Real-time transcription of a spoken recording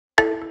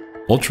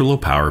Ultra-low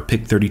power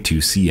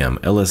PIC32CM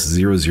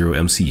LS00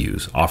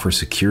 MCUs offer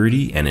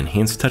security and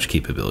enhanced touch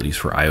capabilities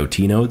for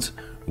IoT nodes,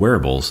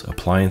 wearables,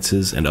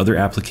 appliances, and other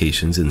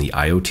applications in the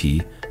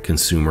IoT,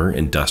 consumer,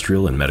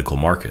 industrial, and medical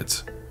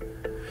markets.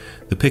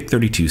 The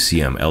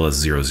PIC32CM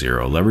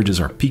LS00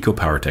 leverages our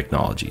pico-power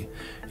technology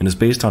and is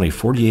based on a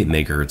 48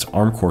 MHz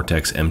Arm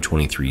Cortex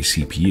M23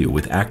 CPU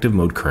with active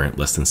mode current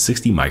less than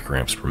 60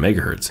 microamps per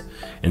megahertz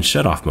and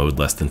shutoff mode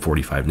less than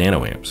 45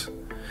 nanoamps.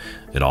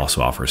 It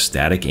also offers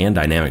static and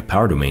dynamic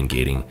power domain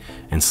gating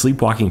and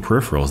sleepwalking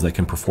peripherals that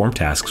can perform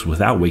tasks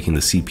without waking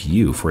the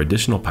CPU for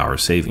additional power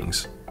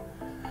savings.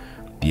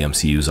 The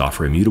MCUs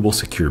offer immutable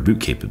secure boot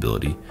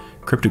capability,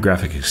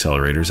 cryptographic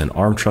accelerators, and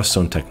Arm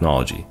TrustZone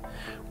Technology,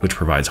 which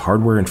provides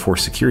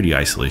hardware-enforced security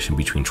isolation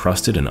between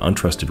trusted and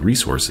untrusted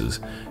resources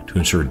to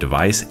ensure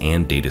device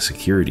and data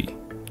security.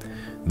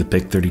 The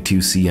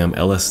PIC32CM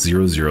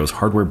LS00's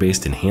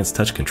hardware-based enhanced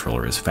touch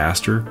controller is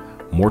faster,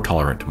 more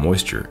tolerant to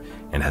moisture,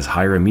 and has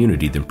higher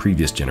immunity than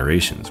previous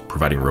generations,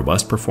 providing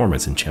robust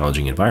performance in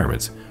challenging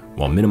environments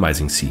while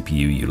minimizing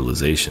CPU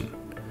utilization.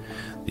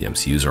 The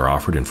MCUs are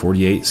offered in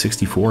 48,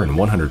 64, and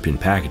 100-pin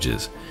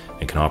packages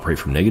and can operate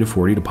from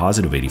 -40 to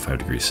 +85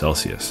 degrees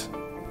Celsius.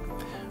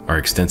 Our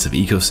extensive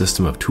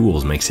ecosystem of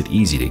tools makes it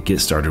easy to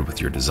get started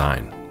with your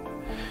design.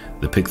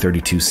 The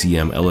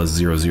PIC32CM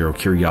LS00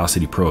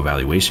 Curiosity Pro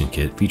evaluation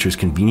kit features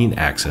convenient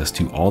access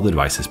to all the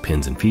device's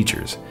pins and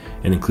features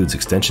and includes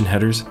extension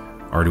headers,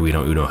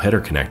 Arduino Uno header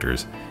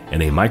connectors,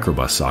 and a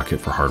microBUS socket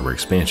for hardware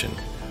expansion,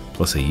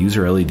 plus a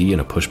user LED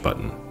and a push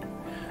button.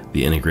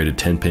 The integrated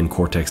 10-pin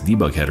Cortex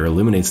debug header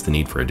eliminates the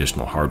need for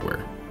additional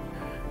hardware.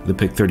 The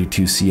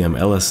PIC32CM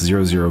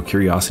LS00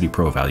 Curiosity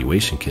Pro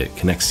evaluation kit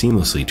connects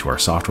seamlessly to our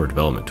software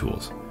development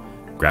tools.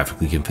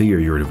 Graphically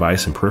configure your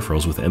device and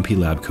peripherals with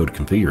MPLAB Code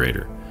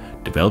Configurator,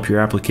 develop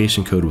your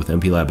application code with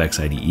MPLAB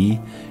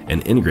XIDE,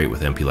 and integrate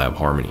with MPLAB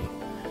Harmony.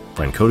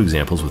 Find code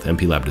examples with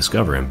MPLAB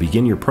Discover and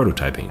begin your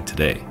prototyping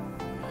today.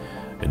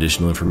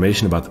 Additional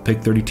information about the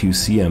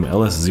PIC32CM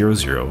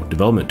LS00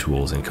 development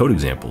tools and code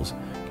examples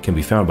can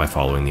be found by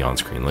following the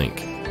on-screen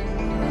link.